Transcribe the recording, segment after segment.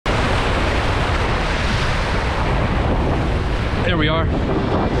we are.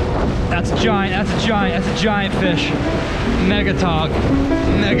 That's a giant fish. Mega tog,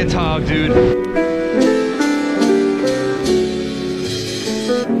 dude.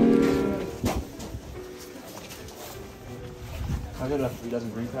 I got enough 3 dozen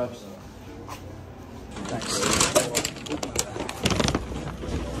green crabs.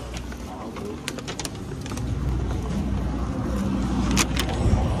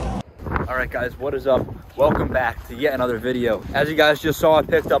 Alright guys, what is up? Welcome back to yet another video. As you guys just saw, I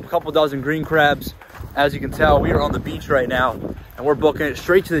picked up a couple dozen green crabs. As you can tell, we are on the beach right now and we're booking it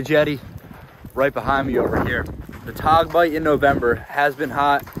straight to the jetty right behind me over here. The tog bite in November has been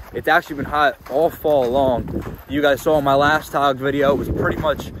hot. It's actually been hot all fall long. You guys saw in my last tog video, it was pretty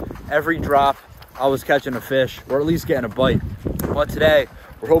much every drop I was catching a fish, or at least getting a bite. But today,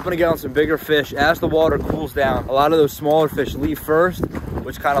 we're hoping to get on some bigger fish. As the water cools down, a lot of those smaller fish leave first,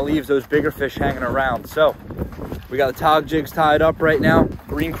 which kind of leaves those bigger fish hanging around. So we got the tog jigs tied up right now,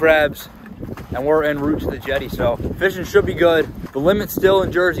 green crabs, and we're en route to the jetty. So fishing should be good. The limit still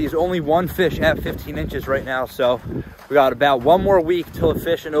in Jersey is only 1 fish at 15 inches right now. So we got about 1 more week till the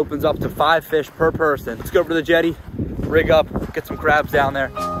fishing opens up to 5 fish per person. Let's go over to the jetty, rig up, get some crabs down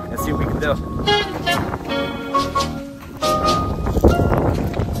there, and see what we can do.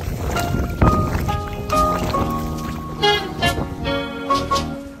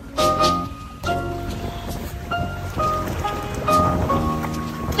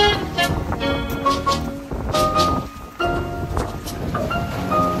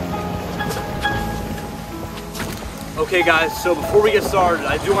 Okay guys, so before we get started,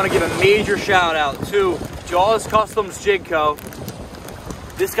 I do want to give a major shout out to Jaws Customs Jig Co.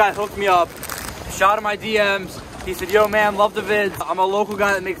 This guy hooked me up, shot in my DMs. He said, yo man, love the vids. I'm a local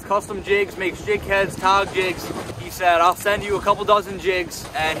guy that makes custom jigs, makes jig heads, tog jigs. He said, I'll send you a couple dozen jigs,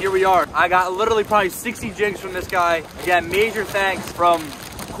 and here we are. I got literally probably 60 jigs from this guy. Again, major thanks, from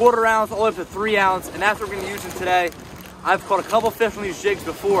 1/4 ounce all the way up to 3 ounce, and that's what we're gonna be using today. I've caught a couple fish on these jigs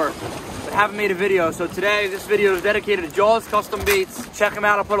before, but haven't made a video. So today, this video is dedicated to Jaws Custom Baits. Check them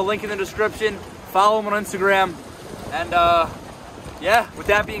out, I'll put a link in the description. Follow them on Instagram. And yeah, with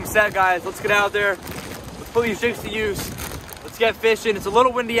that being said, guys, let's get out there. Let's put these jigs to use. Let's get fishing. It's a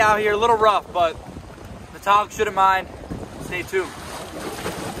little windy out here, a little rough, but the tog shouldn't mind. Stay tuned.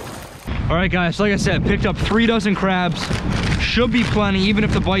 All right, guys, like I said, picked up 3 dozen crabs. Should be plenty, even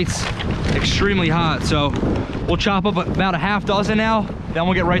if the bite's extremely hot. So we'll chop up about a half dozen now, then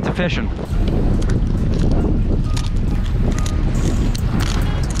we'll get right to fishing.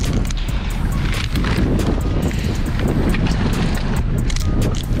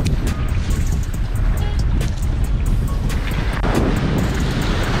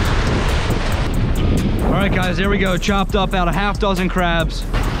 All right, guys, there we go. Chopped up about a half dozen crabs.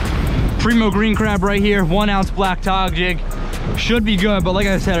 Primo green crab right here, 1 ounce black tog jig. Should be good, but like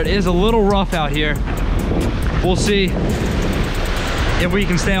I said, it is a little rough out here. We'll see if we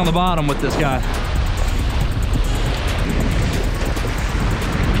can stay on the bottom with this guy.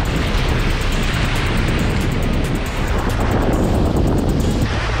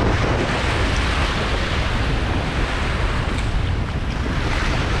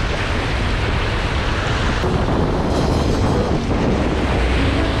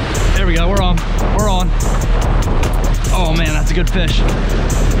 There we go, we're on. Oh man, that's a good fish.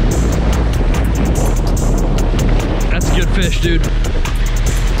 That's a good fish, dude.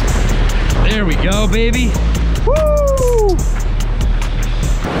 There we go, baby. Woo!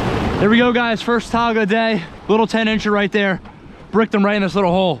 There we go, guys. First tog of the day. Little 10-incher right there. Bricked him right in this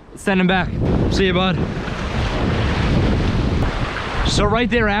little hole. Let's send him back. See you, bud. So right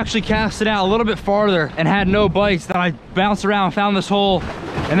there, I actually cast it out a little bit farther and had no bites. Then I bounced around, found this hole,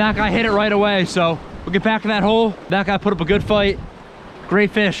 and that guy hit it right away. So we'll get back in that hole. That guy put up a good fight.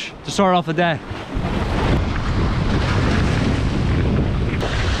 Great fish to start off the day.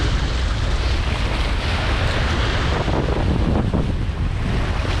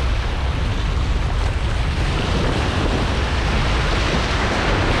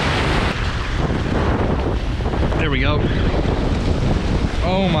 There we go.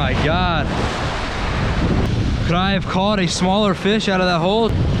 Oh my God. Could I have caught a smaller fish out of that hole?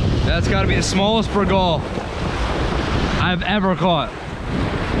 That's gotta be the smallest burgal I've ever caught.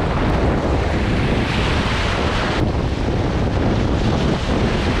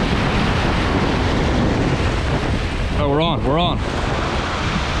 Oh, we're on.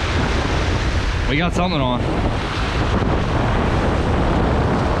 We got something on.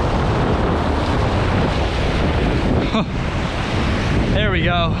 There we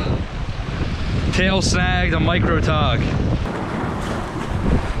go. Tail snagged, a micro tog.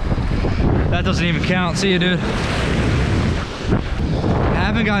 That doesn't even count. See you, dude.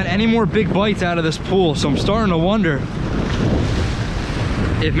 haven't gotten any more big bites out of this pool, so I'm starting to wonder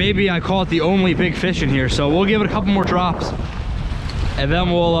if maybe I caught the only big fish in here. So we'll give it a couple more drops, and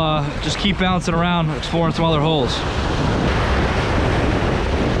then we'll just keep bouncing around, exploring some other holes.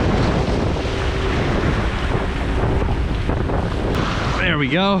 There we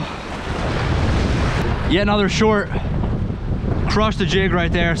go. Yet another short. Crushed the jig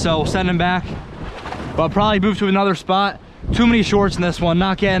right there, so we'll send him back. But I'll probably move to another spot. Too many shorts in this one,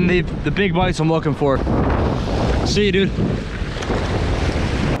 not getting the big bites I'm looking for. See you, dude.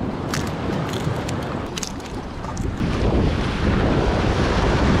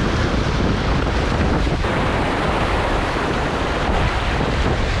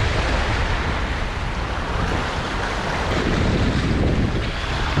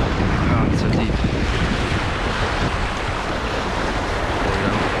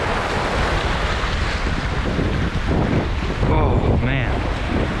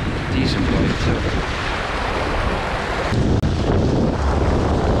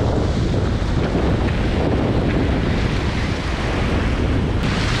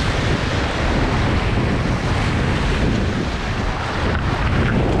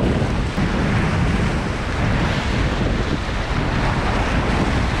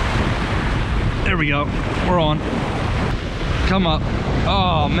 There we go, we're on. Come up.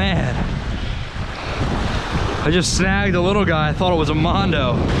 Oh man, I just snagged a little guy. I thought it was a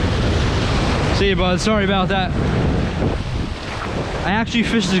mondo. See you, bud, sorry about that. I actually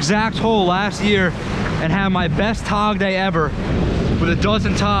fished this exact hole last year and had my best tog day ever with a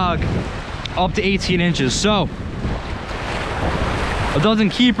dozen tog up to 18 inches. So a dozen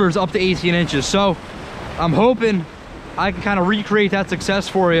keepers up to 18 inches. So I'm hoping I can kind of recreate that success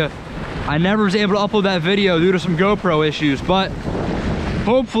for you. I never was able to upload that video due to some GoPro issues, but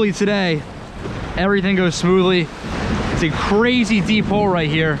hopefully today everything goes smoothly. It's a crazy deep hole right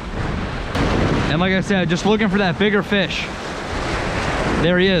here, and like I said, just looking for that bigger fish.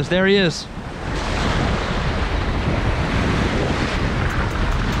 There he is, there he is.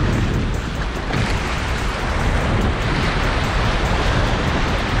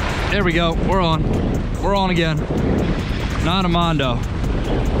 There we go, we're on again. Not a mondo,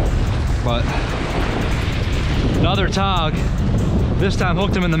 but another tog. This time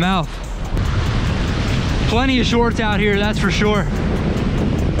hooked him in the mouth. Plenty of shorts out here, that's for sure.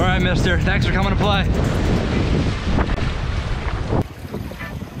 All right, mister, thanks for coming to play.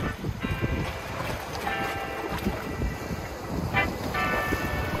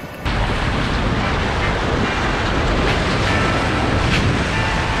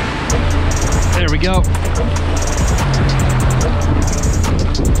 There we go.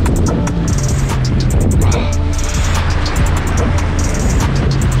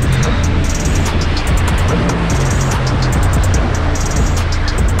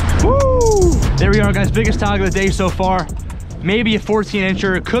 There we are, guys, biggest tog of the day so far. Maybe a 14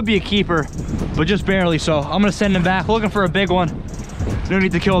 incher, it could be a keeper, but just barely. So I'm gonna send him back, looking for a big one. No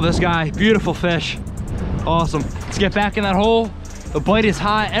need to kill this guy, beautiful fish. Awesome, let's get back in that hole. The bite is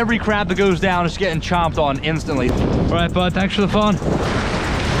hot, every crab that goes down is getting chomped on instantly. All right, bud, thanks for the fun.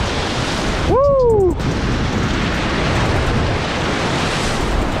 Woo!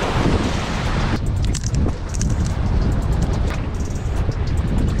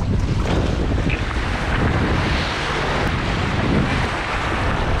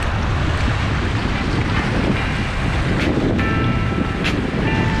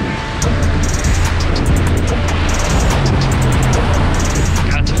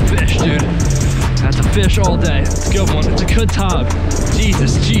 Fish all day. It's a good one. It's a good tog.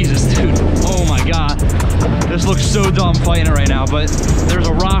 Jesus, dude. Oh my God. This looks so dumb fighting it right now, but there's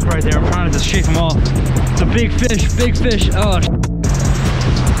a rock right there. I'm trying to just shake them off. It's a big fish, big fish. Oh,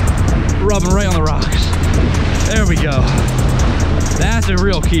 rubbing right on the rocks. There we go. That's a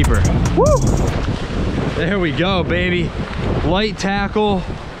real keeper. Woo! There we go, baby. Light tackle.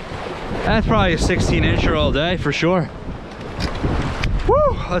 That's probably a 16 incher all day for sure.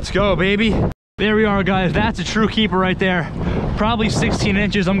 Woo! Let's go, baby. There we are, guys. That's a true keeper right there. Probably 16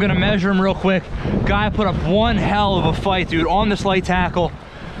 inches. I'm gonna measure him real quick. Guy put up one hell of a fight, dude, on this light tackle.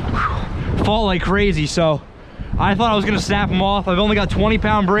 Whew. Fought like crazy, so I thought I was gonna snap him off. I've only got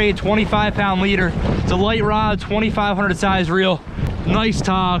 20-pound braid, 25-pound leader. It's a light rod, 2500 size reel. Nice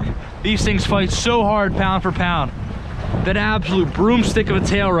tog. These things fight so hard pound for pound. That absolute broomstick of a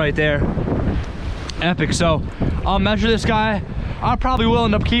tail right there. Epic. So I'll measure this guy. I probably will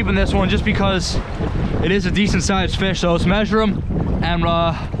end up keeping this one just because it is a decent sized fish. So let's measure him, and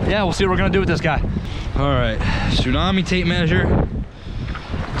yeah, we'll see what we're gonna do with this guy. All right, tsunami tape measure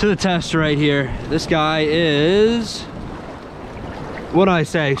to the test right here. This guy is What'd I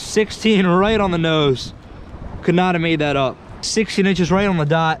say? 16 right on the nose. Could not have made that up. 16 inches right on the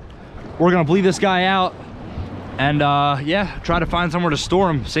dot. We're gonna bleed this guy out and yeah, try to find somewhere to store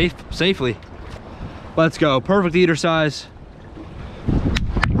him safely. Let's go. Perfect eater size.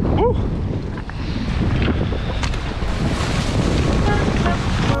 Woo.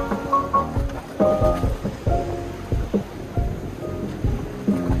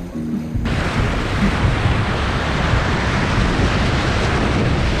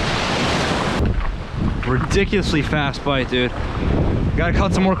 Ridiculously fast bite, dude. Gotta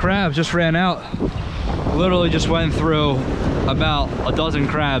cut some more crabs, just ran out. Literally just went through about a dozen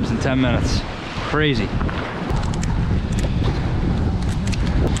crabs in 10 minutes. Crazy.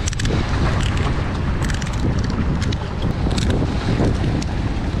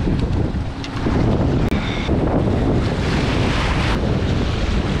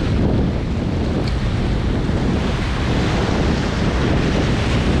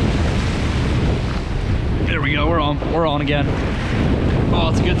 We're on again. Oh,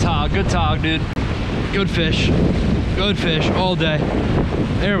 it's a good tog, dude. Good fish all day.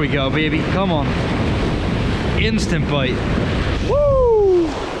 There we go, baby, come on. Instant bite. Woo!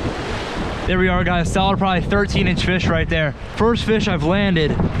 There we are, guys. Solid, probably 13-inch fish right there. First fish I've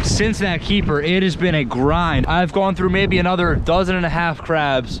landed since that keeper. It has been a grind. I've gone through maybe another 12.5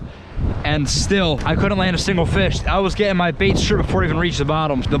 crabs, and still I couldn't land a single fish. I was getting my bait stripped before I even reached the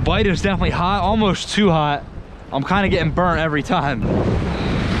bottom. The bite is definitely hot, almost too hot. I'm kind of getting burnt every time.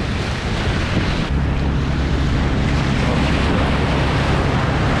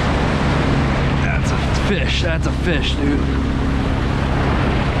 That's a fish, dude.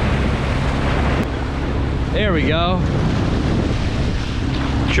 There we go.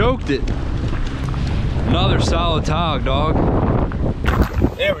 Choked it. Another solid tog, dog.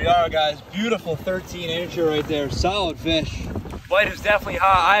 There we are, guys. Beautiful 13-incher right there. Solid fish. Bite is definitely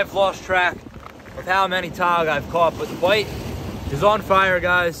hot. I have lost track of how many tog I've caught, but the bite is on fire,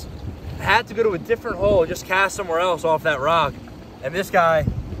 guys. I had to go to a different hole, just cast somewhere else off that rock. And this guy,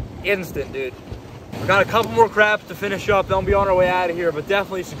 instant, dude. We got a couple more crabs to finish up, then we'll be on our way out of here, but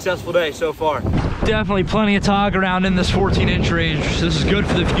definitely a successful day so far. Definitely plenty of tog around in this 14-inch range. This is good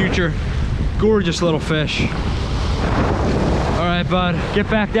for the future. Gorgeous little fish. All right, bud, get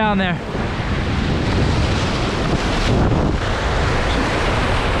back down there.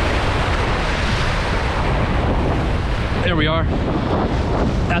 There we are.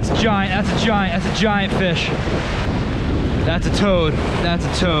 That's a giant fish. That's a toad.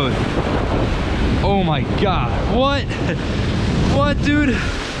 Oh my God, what? What, dude?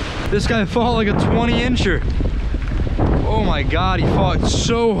 This guy fought like a 20-incher. Oh my God, he fought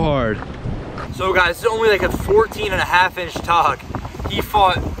so hard. So guys, it's only like a 14.5-inch tog. He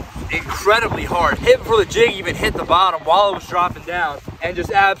fought incredibly hard. Hit before the jig even hit the bottom while it was dropping down, and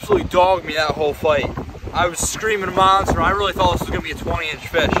just absolutely dogged me that whole fight. I was screaming monster. I really thought this was gonna be a 20-inch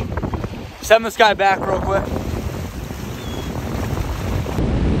fish. Send this guy back real quick.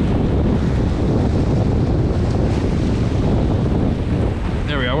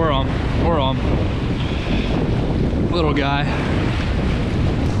 There we go, we're on. Little guy.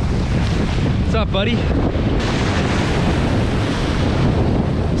 What's up, buddy?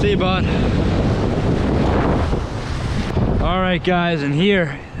 See you, bud. All right, guys, and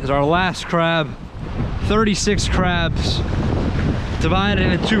here is our last crab. 36 crabs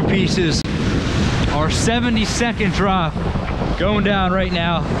divided into 2 pieces. Our 72nd drop going down right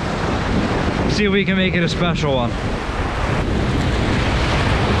now. See if we can make it a special one.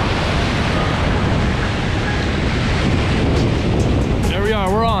 There we are,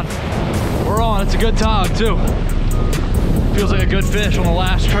 we're on. It's a good tog too. Feels like a good fish on the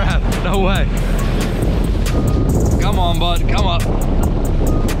last crab. No way. Come on, bud, come up.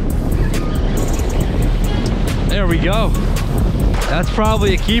 There we go. That's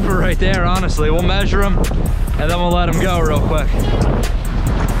probably a keeper right there, honestly. We'll measure him and then we'll let him go real quick.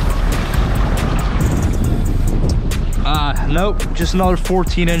 Nope, just another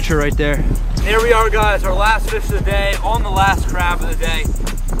 14-incher right there. Here we are, guys, our last fish of the day on the last crab of the day.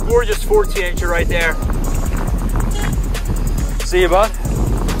 Gorgeous 14-incher right there. See you, bud.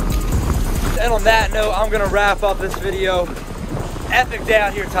 And on that note, I'm gonna wrap up this video. Epic day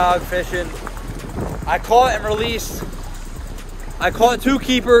out here tog fishing. I caught and released. I caught 2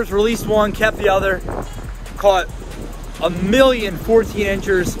 keepers, released 1, kept the other. Caught a million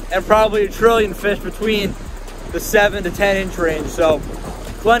 14-inchers and probably a trillion fish between the 7 to 10-inch range. So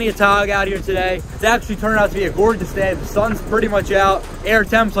plenty of tog out here today. It's actually turned out to be a gorgeous day. The sun's pretty much out. Air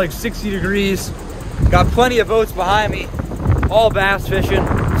temp's like 60 degrees. Got plenty of boats behind me. All bass fishing.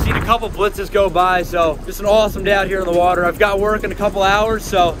 See seen a couple blitzes go by, so just an awesome day out here in the water. I've got work in a couple hours,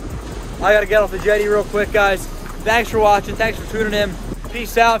 so I gotta get off the jetty real quick, guys. Thanks for watching, thanks for tuning in.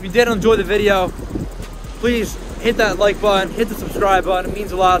 Peace out. If you did enjoy the video, please hit that like button, hit the subscribe button. It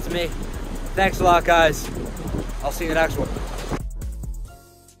means a lot to me. Thanks a lot, guys. I'll see you in the next one.